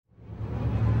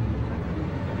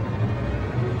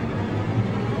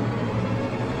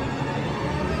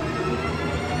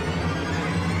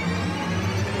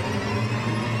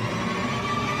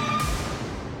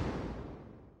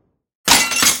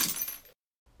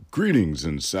Greetings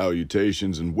and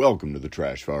salutations, and welcome to the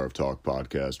Trash Fire of Talk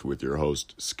podcast with your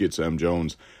host, Skits M.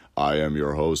 Jones. I am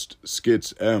your host,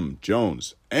 Skits M.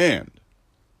 Jones, and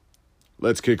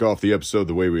let's kick off the episode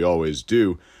the way we always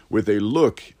do, with a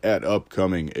look at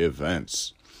upcoming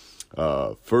events.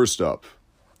 First up,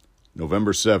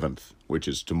 November 7th, which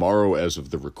is tomorrow as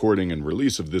of the recording and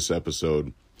release of this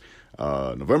episode.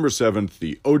 November 7th,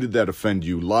 the Oh Did That Offend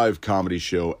You live comedy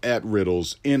show at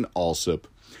Riddles in Alsip.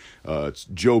 It's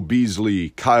Joe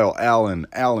Beasley, Kyle Allen,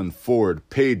 Alan Ford,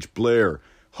 Paige Blair,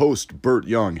 host Burt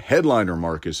Young, headliner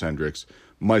Marcus Hendricks,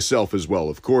 myself as well,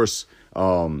 of course.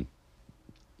 I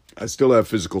still have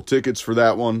physical tickets for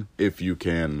that one. If you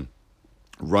can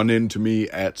run into me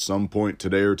at some point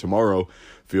today or tomorrow,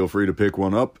 feel free to pick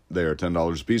one up. They are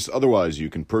 $10 a piece. Otherwise, you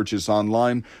can purchase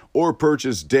online or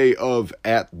purchase day of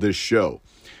at the show.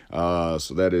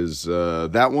 So that is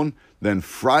that one. Then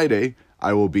Friday,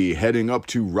 I will be heading up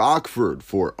to Rockford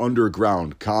for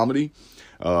Underground Comedy.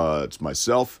 It's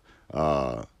myself,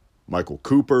 Michael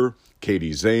Cooper,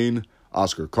 Katie Zane,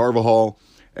 Oscar Carvajal,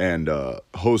 and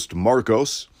host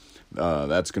Marcos.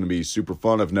 That's going to be super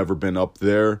fun. I've never been up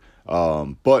there,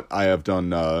 but I have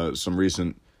done some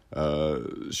recent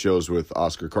shows with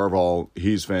Oscar Carvajal.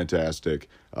 He's fantastic.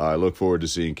 I look forward to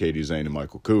seeing Katie Zane and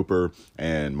Michael Cooper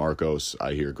and Marcos.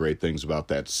 I hear great things about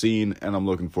that scene, and I'm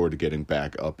looking forward to getting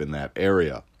back up in that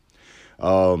area.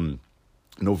 November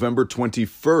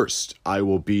 21st, I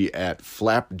will be at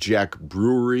Flapjack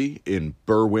Brewery in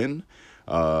Berwyn.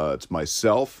 It's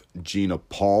myself, Gina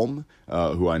Palm,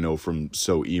 who I know from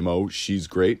So Emo. She's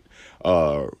great.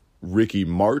 Ricky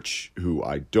March, who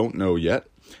I don't know yet.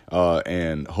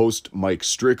 And host Mike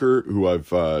Stricker, who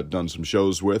I've done some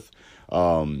shows with.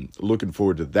 Looking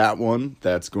forward to that one.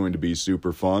 That's going to be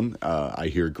super fun. I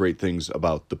hear great things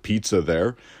about the pizza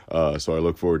there, so I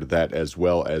look forward to that, as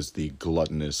well as the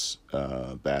gluttonous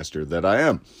bastard that I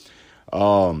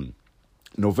am.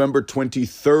 November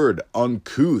 23rd,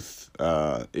 Uncouth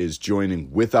is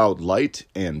joining Without Light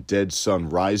and Dead Sun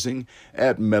Rising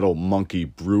at Metal Monkey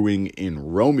Brewing in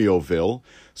Romeoville.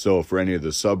 So for any of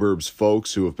the suburbs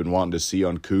folks who have been wanting to see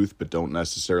Uncouth but don't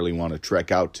necessarily want to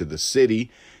trek out to the city,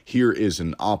 here is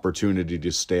an opportunity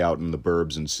to stay out in the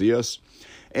burbs and see us.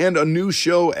 And a new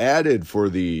show added for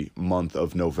the month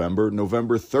of November,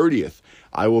 November 30th.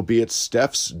 I will be at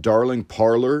Steph's Darling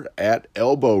Parlor at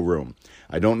Elbow Room.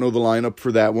 I don't know the lineup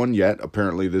for that one yet.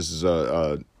 Apparently this is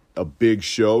a big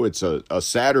show. It's a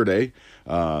Saturday,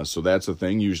 so that's a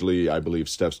thing. Usually I believe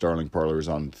Steph's Darling Parlor is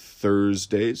on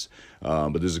Thursdays,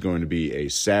 but this is going to be a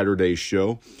Saturday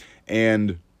show.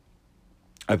 And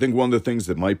I think one of the things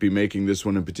that might be making this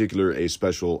one in particular a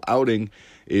special outing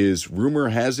is rumor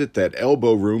has it that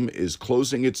Elbow Room is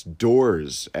closing its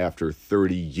doors after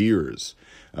 30 years.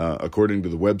 According to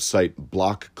the website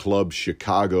Block Club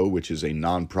Chicago, which is a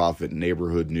nonprofit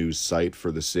neighborhood news site for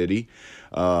the city,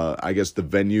 I guess the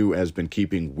venue has been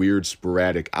keeping weird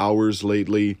sporadic hours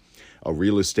lately. A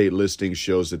real estate listing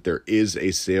shows that there is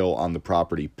a sale on the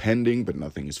property pending, but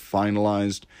nothing is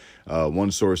finalized.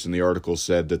 One source in the article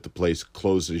said that the place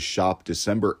closes shop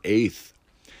December 8th.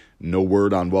 No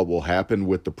word on what will happen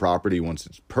with the property once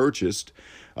it's purchased,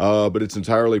 but it's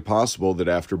entirely possible that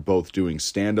after both doing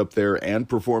stand-up there and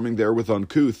performing there with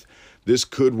Uncouth, this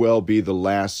could well be the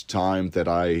last time that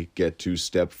I get to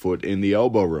step foot in the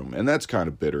Elbow Room, and that's kind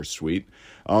of bittersweet,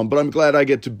 but I'm glad I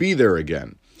get to be there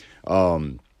again.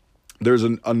 There's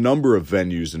a number of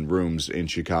venues and rooms in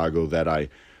Chicago that I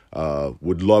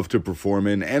would love to perform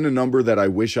in, and a number that I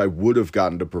wish I would have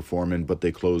gotten to perform in, but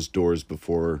they closed doors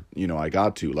before, I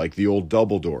got to, like the Old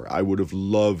Double Door. I would have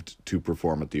loved to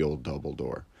perform at the Old Double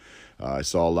Door. I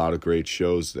saw a lot of great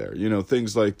shows there,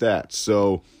 things like that.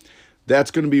 So that's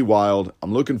going to be wild.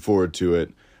 I'm looking forward to it.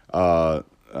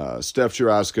 Steph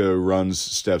Juraska runs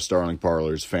Steph's Darling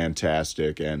Parlors,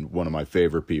 fantastic, and one of my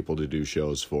favorite people to do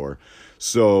shows for.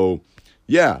 So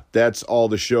yeah, that's all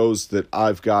the shows that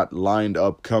I've got lined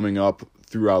up coming up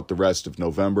throughout the rest of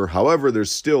November. However,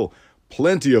 there's still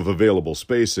plenty of available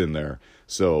space in there.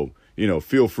 So,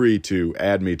 feel free to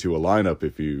add me to a lineup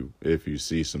if you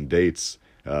see some dates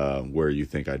where you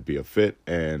think I'd be a fit,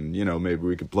 and, maybe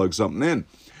we could plug something in.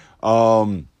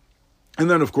 And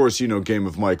then, of course, Game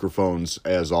of Microphones,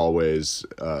 as always,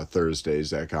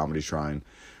 Thursdays at Comedy Shrine.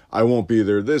 I won't be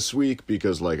there this week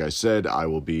because, like I said, I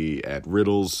will be at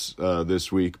Riddles this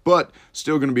week, but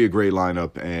still going to be a great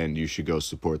lineup, and you should go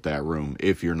support that room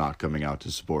if you're not coming out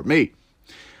to support me.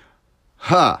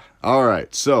 All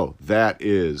right, so that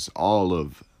is all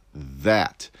of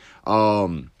that.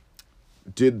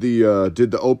 Did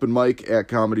the open mic at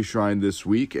Comedy Shrine this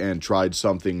week and tried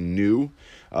something new.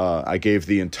 I gave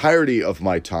the entirety of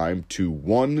my time to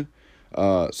one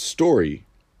story,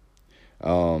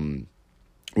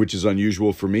 which is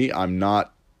unusual for me. I'm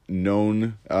not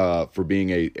known for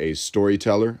being a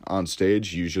storyteller on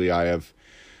stage. Usually I have,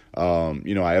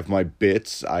 I have my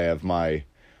bits, I have my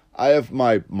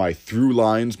through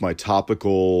lines, my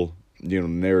topical,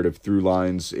 narrative through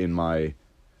lines in my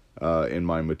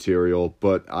material,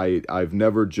 but I've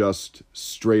never just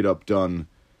straight up done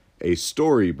a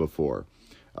story before.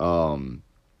 And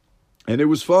it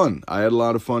was fun. I had a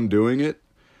lot of fun doing it.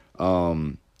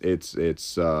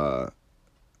 It's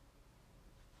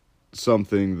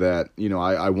something that,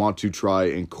 I want to try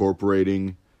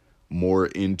incorporating more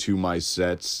into my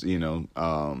sets,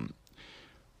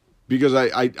 because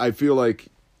I feel like,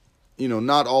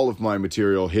 not all of my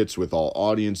material hits with all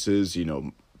audiences.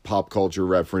 Pop culture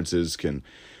references can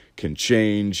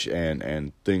change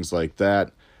and things like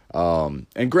that.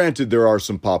 And granted, there are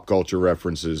some pop culture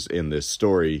references in this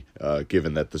story,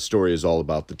 given that the story is all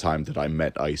about the time that I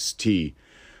met Ice-T.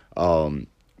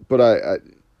 But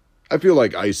I feel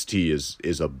like Ice-T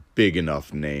is a big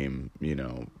enough name.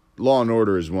 Law and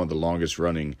Order is one of the longest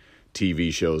running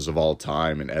TV shows of all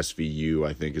time, and SVU,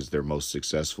 I think, is their most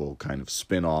successful kind of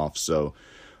spin-off, so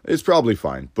it's probably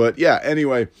fine. But yeah,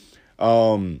 anyway,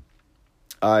 I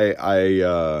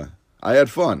had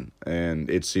fun, and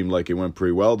it seemed like it went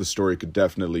pretty well. The story could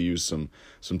definitely use some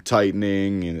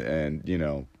tightening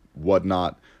and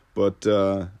whatnot. But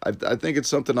I think it's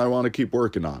something I want to keep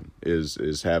working on,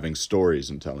 is having stories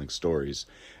and telling stories,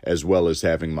 as well as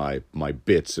having my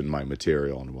bits and my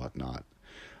material and whatnot.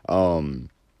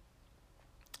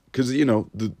 Because,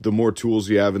 the more tools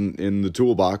you have in the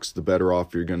toolbox, the better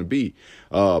off you're going to be.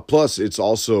 Plus, it's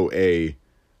also a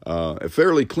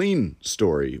fairly clean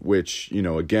story, which,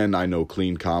 again, I know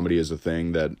clean comedy is a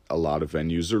thing that a lot of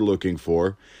venues are looking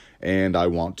for, and I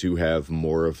want to have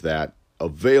more of that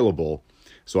available,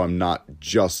 so I'm not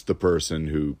just the person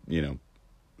who,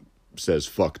 says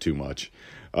fuck too much,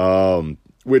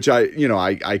 which I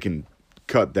can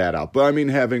cut that out. But I mean,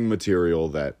 having material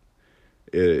that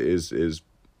is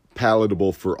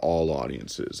palatable for all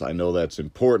audiences. I know that's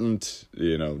important,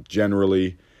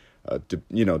 generally,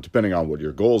 depending on what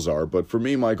your goals are. But for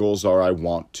me, my goals are I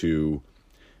want to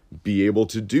be able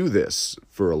to do this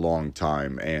for a long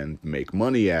time and make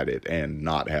money at it and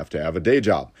not have to have a day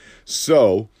job.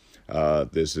 So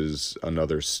this is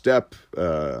another step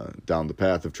down the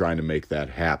path of trying to make that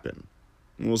happen.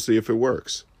 And we'll see if it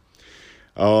works.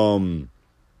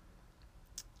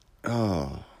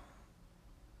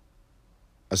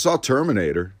 I saw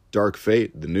Terminator, Dark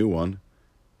Fate, the new one.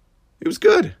 It was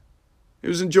good. It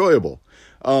was enjoyable.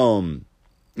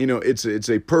 It's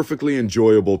a perfectly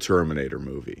enjoyable Terminator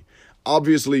movie.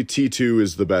 Obviously, T2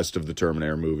 is the best of the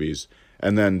Terminator movies.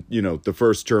 And then, the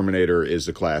first Terminator is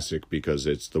a classic because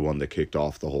it's the one that kicked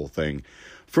off the whole thing.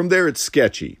 From there, it's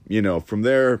sketchy. From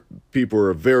there, people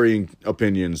are of varying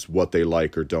opinions what they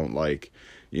like or don't like.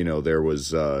 There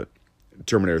was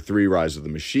Terminator 3, Rise of the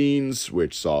Machines,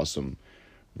 which saw some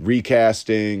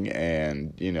recasting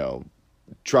and,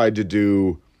 tried to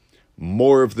do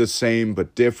more of the same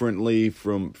but differently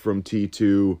from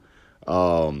T2.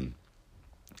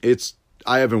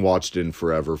 I haven't watched it in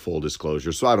forever, full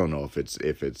disclosure, so I don't know if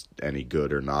it's any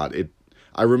good or not.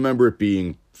 I remember it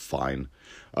being fine.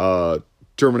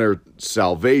 Terminator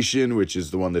Salvation, which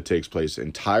is the one that takes place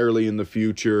entirely in the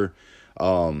future,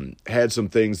 had some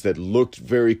things that looked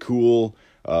very cool,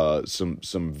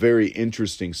 some very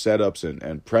interesting setups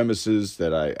and premises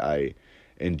that I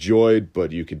enjoyed,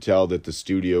 but you could tell that the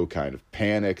studio kind of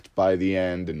panicked by the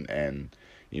end and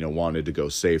wanted to go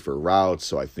safer routes.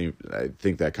 So I think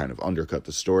that kind of undercut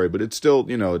the story, but it's still,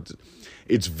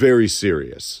 it's very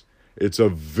serious. It's a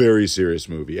very serious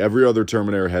movie. Every other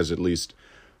Terminator has at least,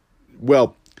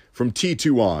 well, from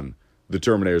T2 on, the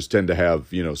Terminators tend to have,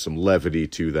 some levity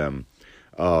to them.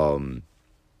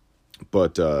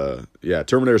 But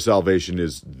Terminator Salvation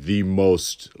is the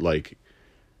most,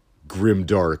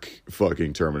 grimdark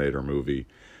fucking Terminator movie.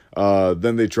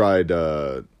 Then they tried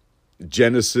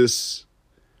Genesis,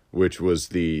 which was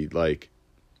the,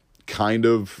 kind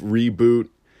of reboot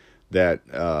that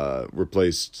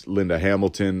replaced Linda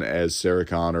Hamilton as Sarah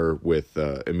Connor with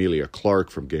Emilia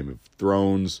Clarke from Game of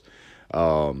Thrones.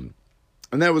 And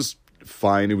that was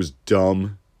fine. It was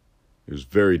dumb. It was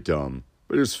very dumb,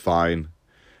 but it was fine.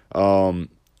 There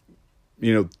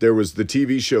was the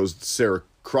TV shows Sarah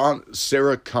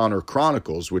Connor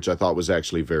Chronicles, which I thought was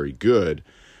actually very good.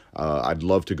 I'd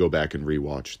love to go back and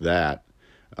rewatch that.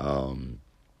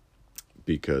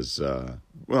 Because,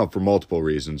 for multiple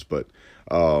reasons, but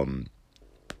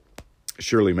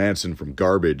Shirley Manson from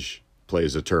Garbage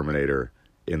plays a Terminator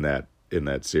in that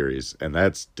series, and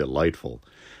that's delightful.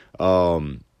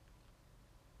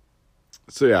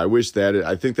 So yeah,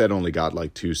 I think that only got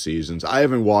like 2 seasons. I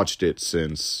haven't watched it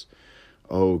since,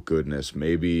 oh goodness,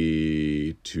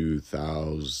 maybe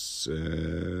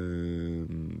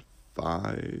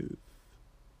 2005,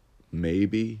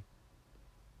 maybe,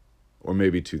 or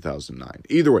maybe 2009.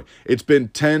 Either way, it's been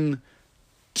 10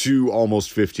 to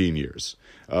almost 15 years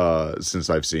since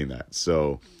I've seen that.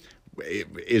 So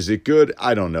is it good?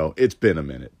 I don't know. It's been a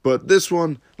minute. But this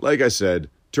one, like I said,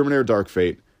 Terminator Dark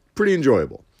Fate, pretty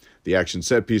enjoyable. The action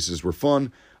set pieces were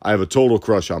fun. I have a total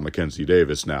crush on Mackenzie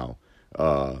Davis now.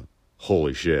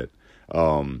 Holy shit.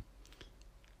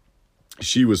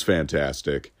 She was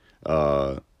fantastic.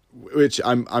 Which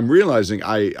I'm realizing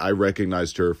I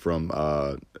recognized her from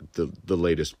the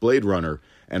latest Blade Runner,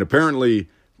 and apparently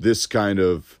this kind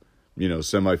of,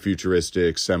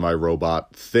 semi-futuristic,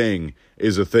 semi-robot thing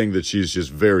is a thing that she's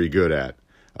just very good at,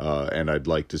 and I'd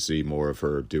like to see more of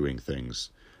her doing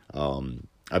things.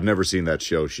 I've never seen that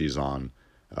show she's on,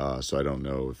 so I don't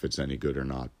know if it's any good or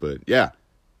not. But yeah,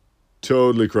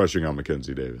 totally crushing on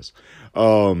Mackenzie Davis.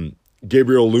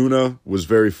 Gabriel Luna was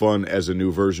very fun as a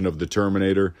new version of the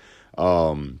Terminator.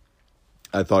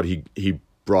 I thought he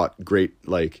brought great,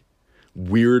 like,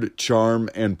 weird charm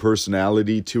and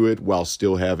personality to it while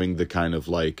still having the kind of,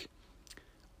 like,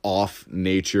 off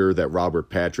nature that Robert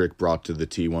Patrick brought to the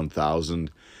T-1000.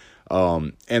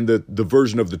 And the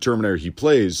version of the Terminator he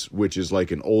plays, which is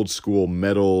like an old school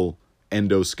metal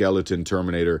endoskeleton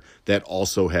Terminator that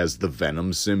also has the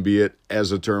Venom symbiote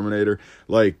as a Terminator,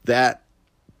 like that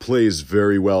plays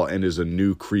very well and is a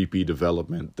new creepy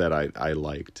development that I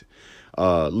liked.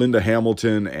 Linda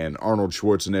Hamilton and Arnold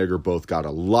Schwarzenegger both got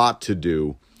a lot to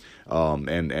do,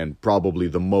 and probably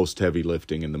the most heavy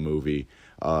lifting in the movie.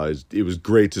 It was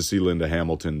great to see Linda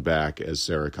Hamilton back as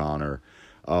Sarah Connor.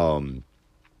 And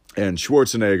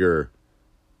Schwarzenegger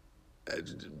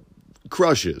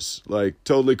crushes, like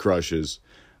totally crushes.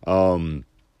 Then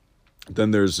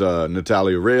there's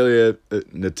Natalia Reyes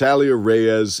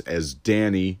as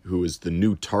Danny, who is the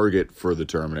new target for the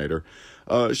Terminator.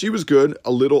 She was good,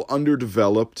 a little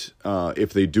underdeveloped.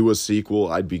 If they do a sequel,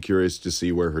 I'd be curious to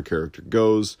see where her character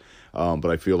goes. But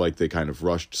I feel like they kind of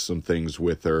rushed some things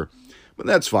with her. But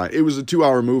that's fine. It was a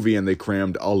 2-hour movie and they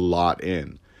crammed a lot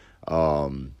in.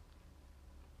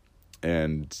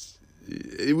 And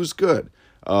it was good.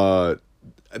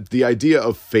 The idea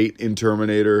of fate in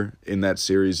Terminator in that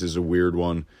series is a weird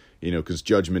one, because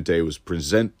Judgment Day was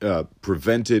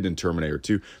prevented in Terminator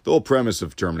 2. The whole premise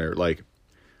of Terminator, like,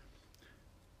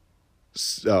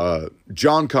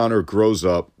 John Connor grows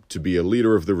up to be a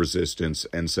leader of the Resistance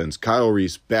and sends Kyle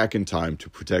Reese back in time to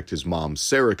protect his mom,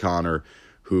 Sarah Connor,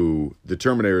 who the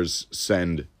Terminators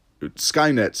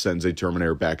Skynet sends a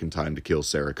Terminator back in time to kill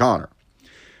Sarah Connor.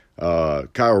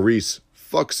 Kyle Reese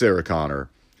fucks Sarah Connor.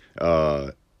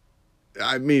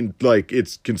 I mean, like,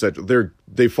 it's consensual.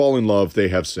 They fall in love. They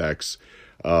have sex.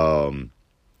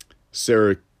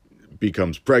 Sarah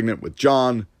becomes pregnant with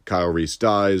John. Kyle Reese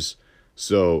dies.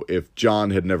 So if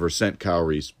John had never sent Kyle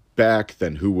Reese back,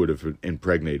 then who would have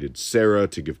impregnated Sarah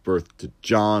to give birth to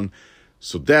John?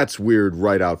 So that's weird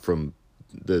right out from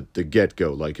the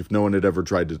get-go. Like, if no one had ever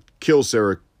tried to kill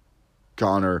Sarah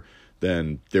Connor,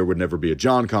 then there would never be a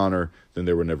John Connor, then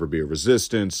there would never be a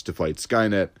Resistance to fight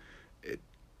Skynet.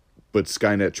 But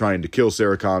Skynet trying to kill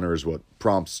Sarah Connor is what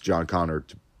prompts John Connor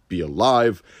to be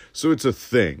alive. So it's a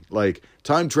thing. Like,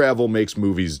 time travel makes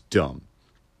movies dumb.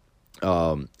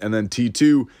 And then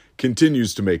T2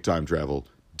 continues to make time travel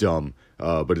dumb.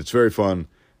 But it's very fun.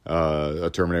 A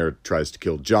Terminator tries to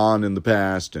kill John in the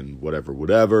past and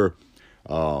whatever.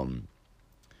 And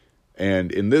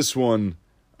in this one,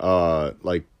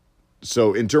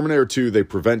 so in Terminator 2, they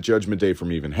prevent Judgment Day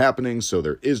from even happening, so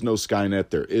there is no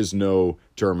Skynet, there is no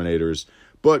Terminators,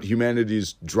 but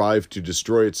humanity's drive to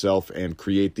destroy itself and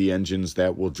create the engines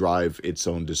that will drive its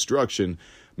own destruction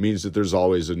means that there's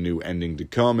always a new ending to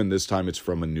come, and this time it's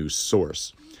from a new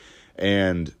source.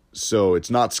 And so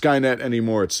it's not Skynet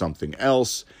anymore, it's something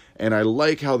else, and I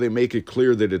like how they make it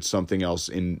clear that it's something else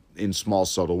in small,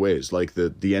 subtle ways, like the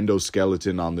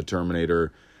endoskeleton on the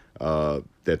Terminator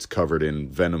that's covered in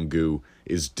venom goo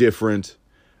is different.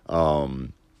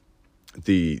 The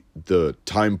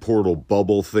time portal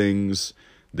bubble things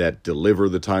that deliver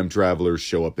the time travelers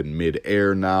show up in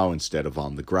mid-air now instead of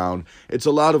on the ground. It's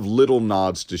a lot of little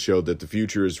nods to show that the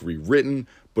future is rewritten,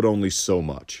 but only so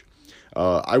much.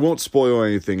 I won't spoil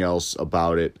anything else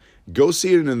about it. Go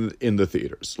see it in the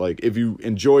theaters. Like, if you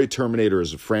enjoy Terminator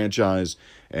as a franchise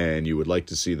and you would like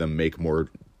to see them make more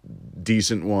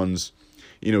decent ones,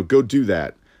 go do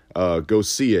that. Go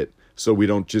see it. so we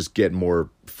don't just get more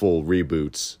full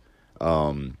reboots.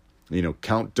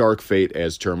 Count Dark Fate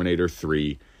as Terminator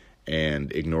 3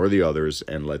 and ignore the others,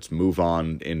 and let's move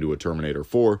on into a Terminator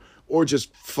 4, or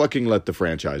just fucking let the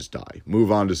franchise die.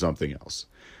 Move on to something else.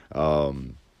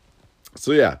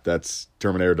 So yeah, that's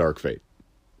Terminator Dark Fate.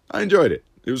 I enjoyed it.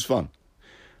 It was fun.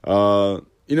 I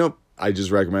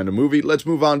just recommend a movie. Let's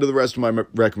move on to the rest of my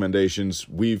recommendations.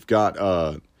 We've got,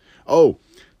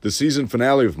 the season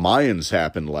finale of Mayans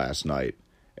happened last night,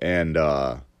 and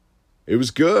it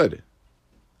was good.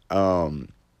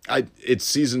 It's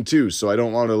season 2, so I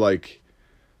don't want to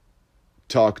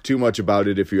talk too much about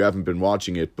it if you haven't been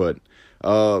watching it, but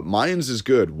Mayans is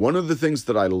good. One of the things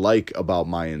that I like about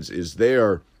Mayans is they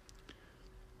are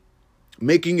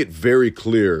making it very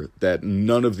clear that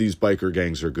none of these biker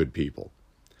gangs are good people.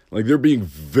 They're being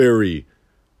very,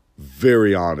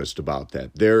 very honest about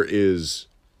that. There is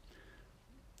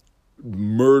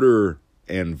murder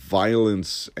and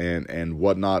violence and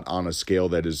whatnot on a scale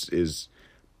that it's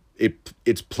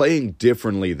playing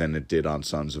differently than it did on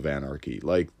Sons of Anarchy.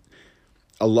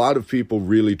 A lot of people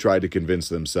really tried to convince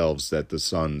themselves that the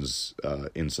Sons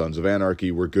in Sons of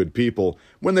Anarchy were good people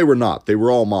when they were not. They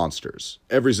were all monsters.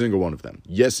 Every single one of them.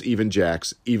 Yes, even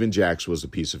Jax. Even Jax was a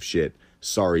piece of shit.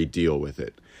 Sorry, deal with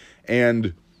it.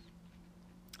 And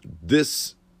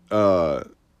this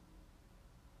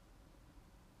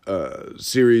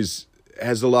series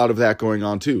has a lot of that going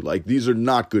on too. These are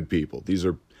not good people. These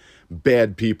are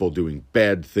bad people doing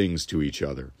bad things to each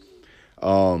other.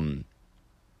 And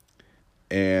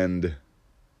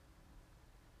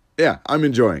yeah, I'm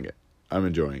enjoying it. I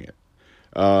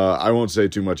won't say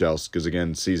too much else because,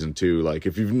 again, season 2,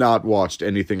 if you've not watched,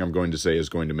 anything I'm going to say is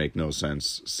going to make no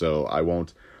sense, so I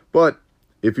won't. But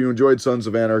if you enjoyed Sons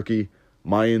of Anarchy,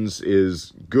 Mayans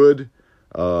is good,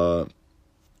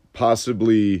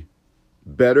 possibly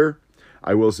better.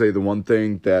 I will say the one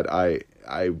thing that I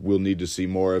will need to see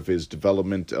more of is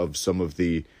development of some of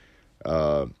the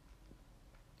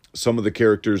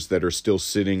characters that are still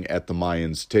sitting at the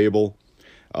Mayans table.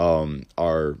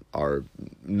 Are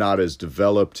not as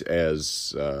developed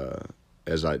as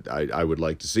I would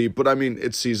like to see. But I mean,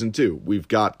 it's season 2. We've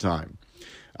got time.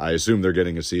 I assume they're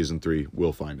getting a season 3.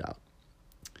 We'll find out.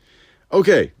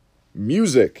 Okay,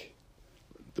 music.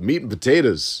 The meat and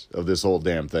potatoes of this whole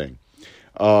damn thing.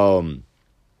 The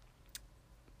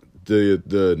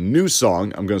new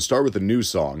song. I'm going to start with the new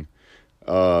song.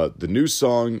 The new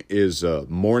song is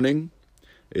Morning.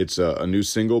 It's a new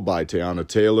single by Teyana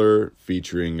Taylor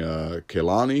featuring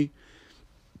Kehlani.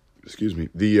 Excuse me.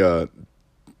 The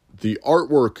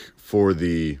artwork for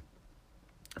the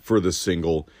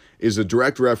single is a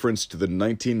direct reference to the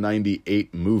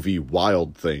 1998 movie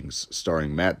Wild Things,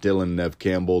 starring Matt Dillon, Neve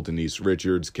Campbell, Denise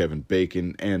Richards, Kevin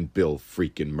Bacon, and Bill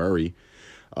freaking Murray.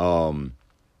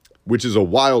 Which is a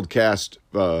wild cast,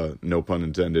 no pun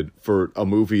intended, for a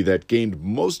movie that gained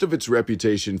most of its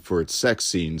reputation for its sex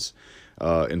scenes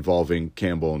involving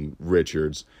Campbell and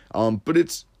Richards. But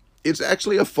it's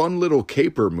actually a fun little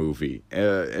caper movie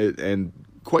and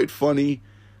quite funny,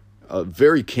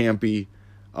 very campy.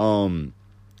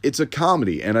 It's a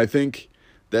comedy, and I think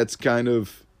that's kind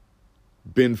of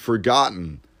been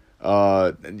forgotten.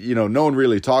 No one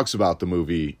really talks about the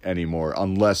movie anymore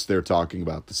unless they're talking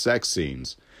about the sex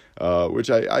scenes, which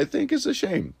I think is a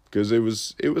shame because it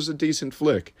was a decent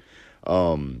flick.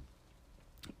 But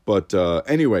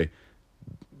anyway,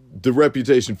 the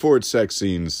reputation for its sex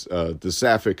scenes, the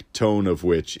sapphic tone of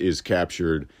which is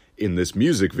captured in this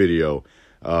music video,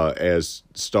 as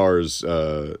stars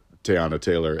Teyana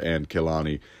Taylor and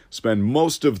Kehlani spend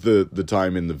most of the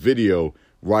time in the video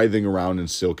writhing around in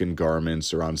silken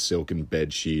garments or on silken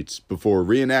bed sheets before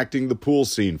reenacting the pool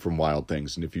scene from Wild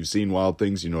Things. And if you've seen Wild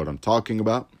Things, you know what I'm talking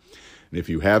about. And if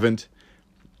you haven't,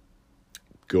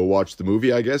 go watch the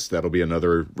movie, I guess. That'll be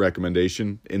another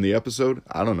recommendation in the episode.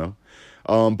 I don't know.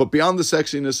 But beyond the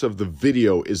sexiness of the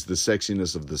video is the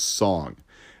sexiness of the song.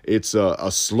 It's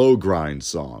a slow grind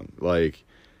song.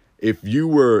 If you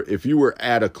were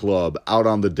at a club out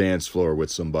on the dance floor with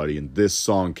somebody and this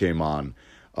song came on,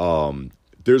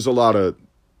 there's a lot of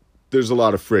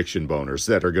friction boners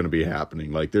that are going to be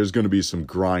happening. There's going to be some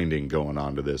grinding going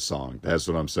on to this song. That's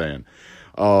what I'm saying.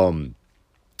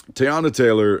 Teyana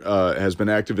Taylor has been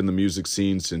active in the music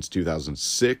scene since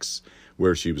 2006,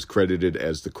 where she was credited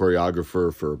as the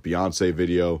choreographer for a Beyonce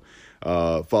video,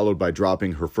 followed by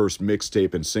dropping her first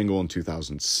mixtape and single in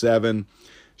 2007.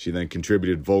 She then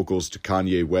contributed vocals to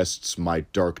Kanye West's My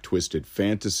Dark Twisted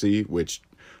Fantasy, which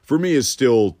for me is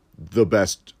still the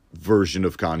best version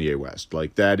of Kanye West.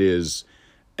 That is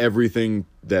everything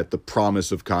that the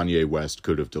promise of Kanye West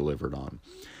could have delivered on.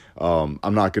 I'm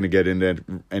not going to get into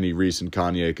any recent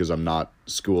Kanye because I'm not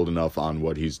schooled enough on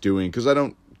what he's doing, because I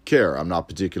don't care. I'm not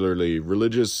particularly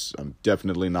religious. I'm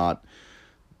definitely not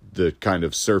the kind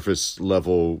of surface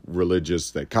level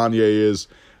religious that Kanye is.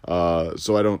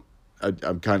 So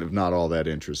I'm kind of not all that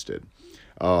interested.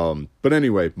 But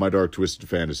anyway, My Dark Twisted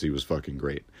Fantasy was fucking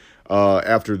great.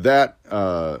 After that,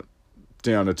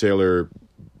 Teyana Taylor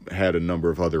had a number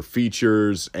of other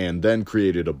features and then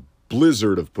created a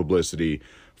blizzard of publicity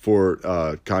for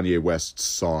Kanye West's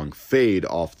song Fade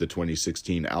off the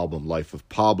 2016 album Life of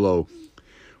Pablo,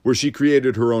 where she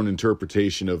created her own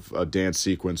interpretation of a dance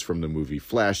sequence from the movie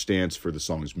Flashdance for the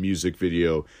song's music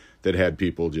video that had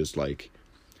people just like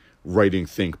writing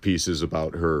think pieces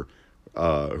about her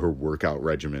workout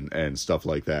regimen and stuff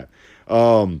like that.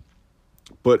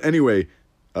 But anyway,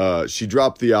 she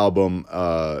dropped the album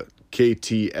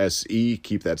KTSE,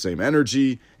 Keep That Same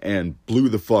Energy, and blew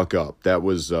the fuck up. That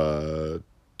was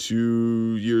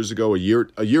 2 years ago, a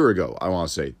year ago, I want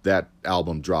to say. That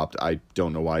album dropped. I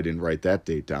don't know why I didn't write that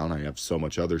date down. I have so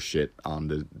much other shit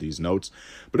on these notes.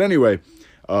 But anyway,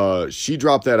 she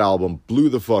dropped that album, blew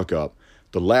the fuck up.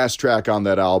 The last track on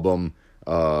that album,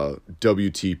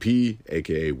 WTP,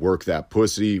 aka Work That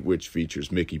Pussy, which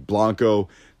features Mickey Blanco.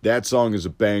 That song is a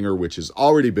banger, which has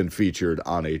already been featured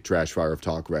on a Trash Fire of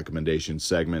Talk recommendation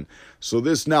segment. So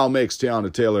this now makes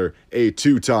Teyana Taylor a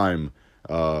 2-time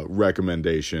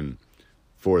recommendation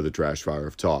for the Trash Fire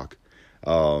of Talk.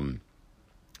 And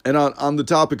on the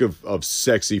topic of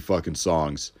sexy fucking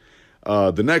songs,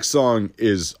 the next song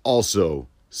is also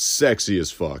sexy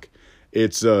as fuck.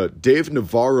 It's Dave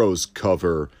Navarro's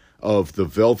cover of the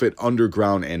Velvet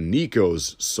Underground and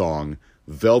Nico's song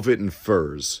Velvet in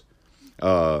Furs.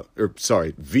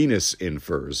 Venus in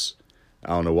Furs. I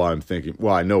don't know why I'm thinking.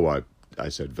 Well, I know why I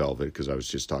said Velvet, because I was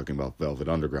just talking about Velvet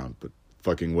Underground, but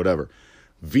fucking whatever.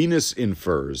 Venus in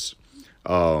Furs.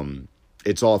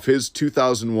 It's off his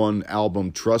 2001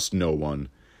 album Trust No One.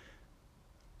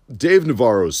 Dave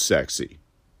Navarro's sexy,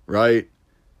 right?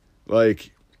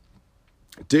 Like,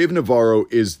 Dave Navarro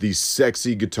is the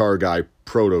sexy guitar guy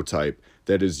prototype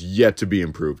that is yet to be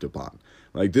improved upon.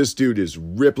 Like, this dude is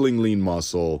rippling lean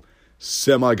muscle,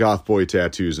 semi-goth boy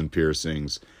tattoos and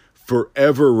piercings,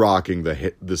 forever rocking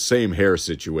the same hair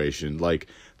situation, like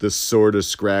the sort of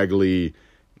scraggly,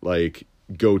 like,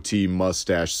 goatee,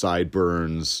 mustache,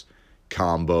 sideburns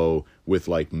combo with,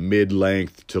 like,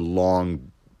 mid-length to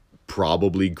long,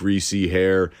 probably greasy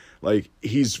hair. Like,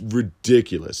 he's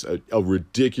ridiculous. A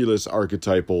ridiculous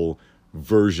archetypal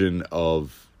version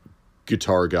of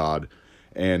Guitar God.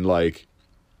 And, like,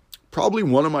 probably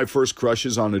one of my first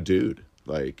crushes on a dude.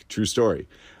 Like, true story.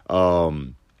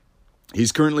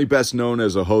 He's currently best known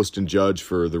as a host and judge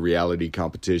for the reality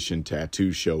competition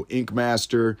tattoo show Ink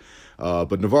Master.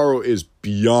 But Navarro is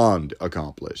beyond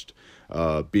accomplished.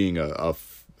 Being a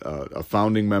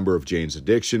founding member of Jane's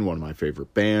Addiction, one of my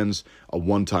favorite bands, a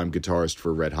one-time guitarist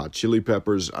for Red Hot Chili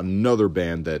Peppers, another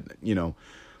band that, you know,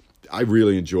 I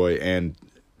really enjoy. And,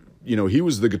 you know, he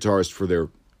was the guitarist for their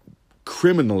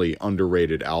criminally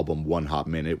underrated album One Hot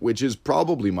Minute, which is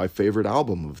probably my favorite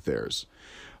album of theirs.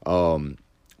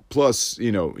 Plus,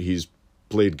 you know, he's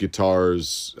played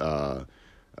guitars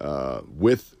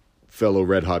with fellow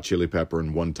Red Hot Chili Pepper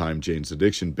and one-time Jane's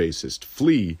Addiction bassist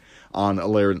Flea on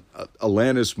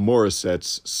Alanis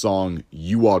Morissette's song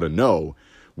You Oughta Know,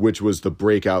 which was the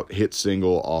breakout hit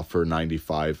single off her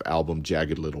 95 album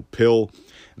Jagged Little Pill.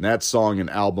 And that song and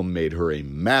album made her a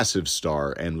massive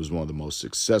star and was one of the most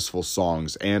successful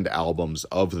songs and albums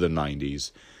of the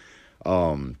 90s.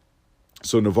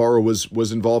 So Navarro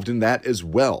was involved in that as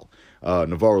well.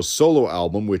 Navarro's solo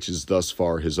album, which is thus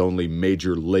far his only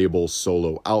major label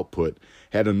solo output,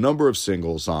 had a number of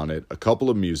singles on it, a couple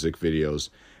of music videos,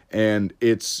 and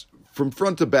it's, from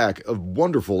front to back, a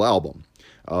wonderful album.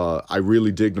 I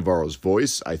really dig Navarro's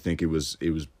voice. I think it was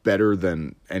better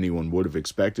than anyone would have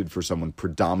expected for someone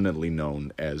predominantly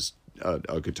known as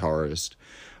a guitarist.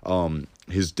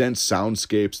 His dense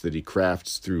soundscapes that he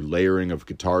crafts through layering of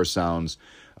guitar sounds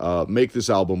make this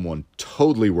album one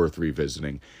totally worth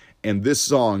revisiting. And this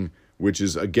song, which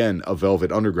is, again, a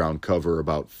Velvet Underground cover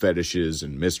about fetishes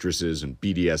and mistresses and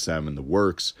BDSM and the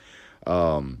works,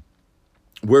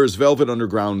 whereas Velvet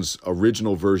Underground's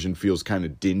original version feels kind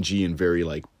of dingy and very,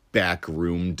 like, back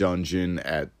room dungeon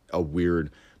at a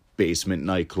weird basement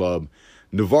nightclub,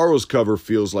 Navarro's cover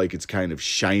feels like it's kind of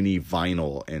shiny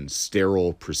vinyl and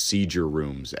sterile procedure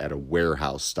rooms at a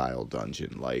warehouse-style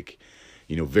dungeon. Like,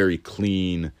 you know, very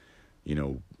clean, you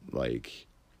know, like...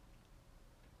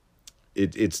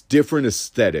 It's different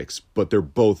aesthetics, but they're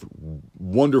both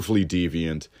wonderfully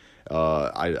deviant.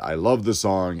 I love the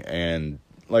song, and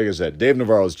like I said, Dave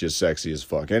Navarro is just sexy as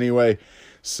fuck anyway.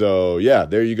 So yeah,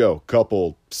 there you go.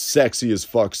 Couple sexy as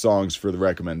fuck songs for the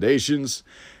recommendations.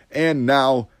 And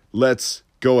now let's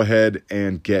go ahead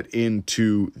and get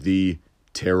into the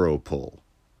tarot pull.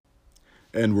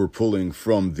 And we're pulling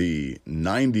from the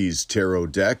 90s tarot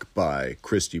deck by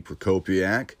Christy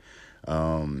Prokopiak.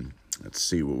 Let's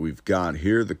see what we've got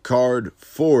here. The card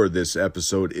for this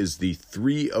episode is the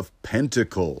Three of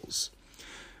Pentacles.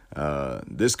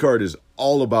 This card is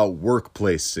all about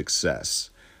workplace success.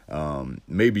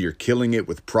 Maybe you're killing it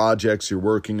with projects you're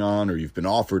working on, or you've been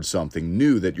offered something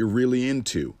new that you're really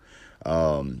into.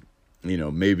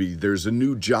 Maybe there's a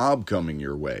new job coming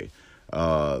your way.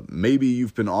 Maybe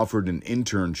you've been offered an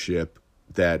internship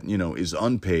that, is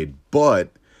unpaid,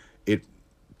 but it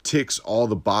ticks all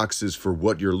the boxes for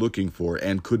what you're looking for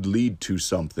and could lead to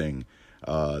something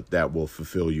that will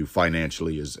fulfill you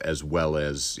financially as well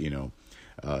as, your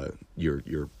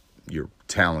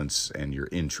talents and your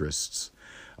interests.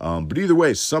 But either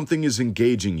way, something is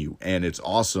engaging you and it's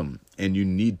awesome and you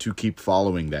need to keep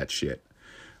following that shit.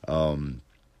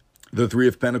 The Three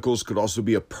of Pentacles could also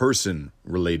be a person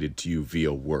related to you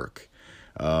via work.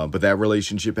 But that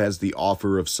relationship has the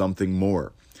offer of something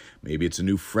more. Maybe it's a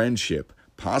new friendship,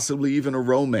 possibly even a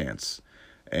romance.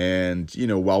 And,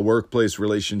 while workplace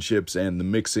relationships and the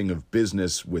mixing of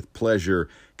business with pleasure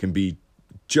can be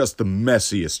just the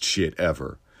messiest shit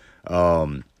ever.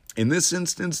 In this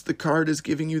instance, the card is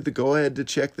giving you the go-ahead to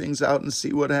check things out and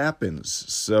see what happens.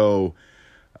 So,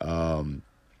 again,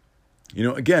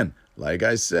 like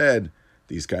I said,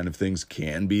 these kind of things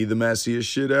can be the messiest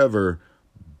shit ever,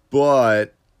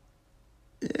 but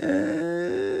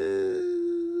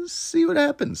see what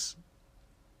happens.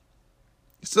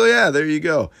 So yeah, there you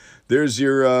go. There's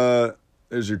your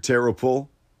tarot pull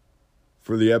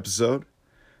for the episode,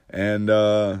 and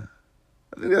I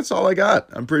think that's all I got.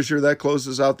 I'm pretty sure that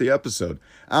closes out the episode.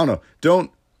 I don't know.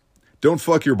 Don't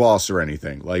fuck your boss or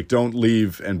anything. Like, don't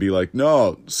leave and be like,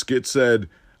 no, Skit said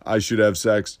I should have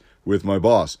sex with my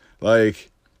boss.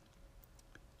 Like,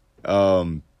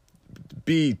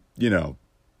 be,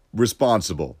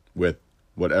 responsible with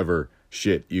whatever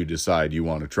shit you decide you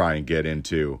want to try and get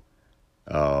into.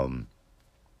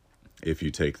 If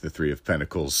you take the Three of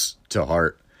Pentacles to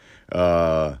heart.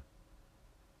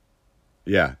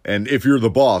 Yeah, and if you're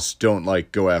the boss, don't,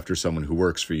 go after someone who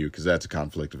works for you, because that's a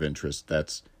conflict of interest.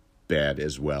 That's bad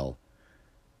as well.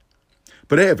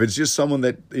 But hey, if it's just someone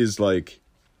that is,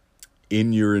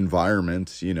 in your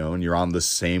environment, and you're on the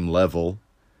same level,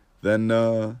 then,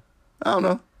 I don't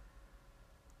know.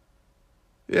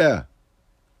 Yeah.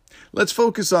 Let's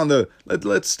focus on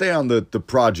let's stay on the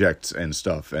projects and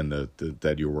stuff and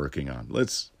that you're working on.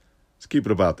 Let's keep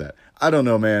it about that. I don't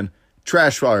know, man.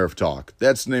 Trash Fire of Talk.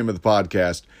 That's the name of the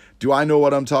podcast. Do I know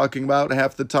what I'm talking about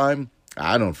half the time?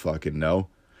 I don't fucking know.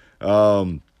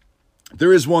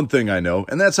 There is one thing I know,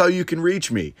 and that's how you can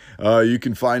reach me. You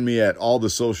can find me at all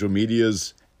the social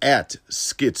medias at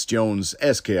SkitsJones,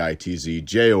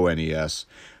 SkITZJONES.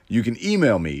 You can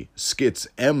email me,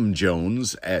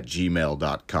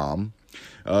 skitsmjones@gmail.com.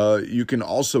 You can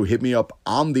also hit me up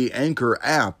on the Anchor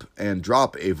app and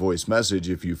drop a voice message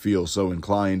if you feel so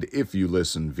inclined, if you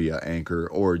listen via Anchor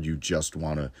or you just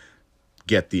want to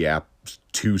get the app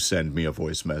to send me a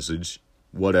voice message.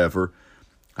 Whatever.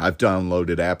 I've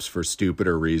downloaded apps for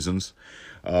stupider reasons.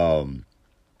 They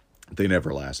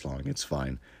never last long. It's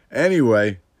fine.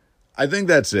 Anyway, I think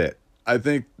that's it. I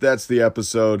think that's the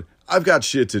episode. I've got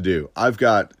shit to do. I've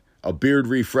got a beard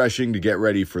refreshing to get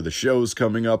ready for the shows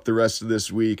coming up the rest of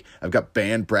this week. I've got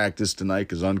band practice tonight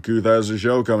because Uncouth has a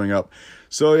show coming up.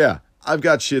 So yeah, I've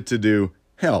got shit to do.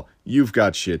 Hell, you've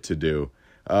got shit to do.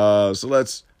 So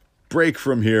let's break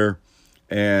from here.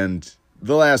 And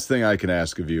the last thing I can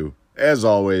ask of you, as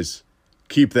always,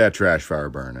 keep that trash fire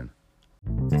burning.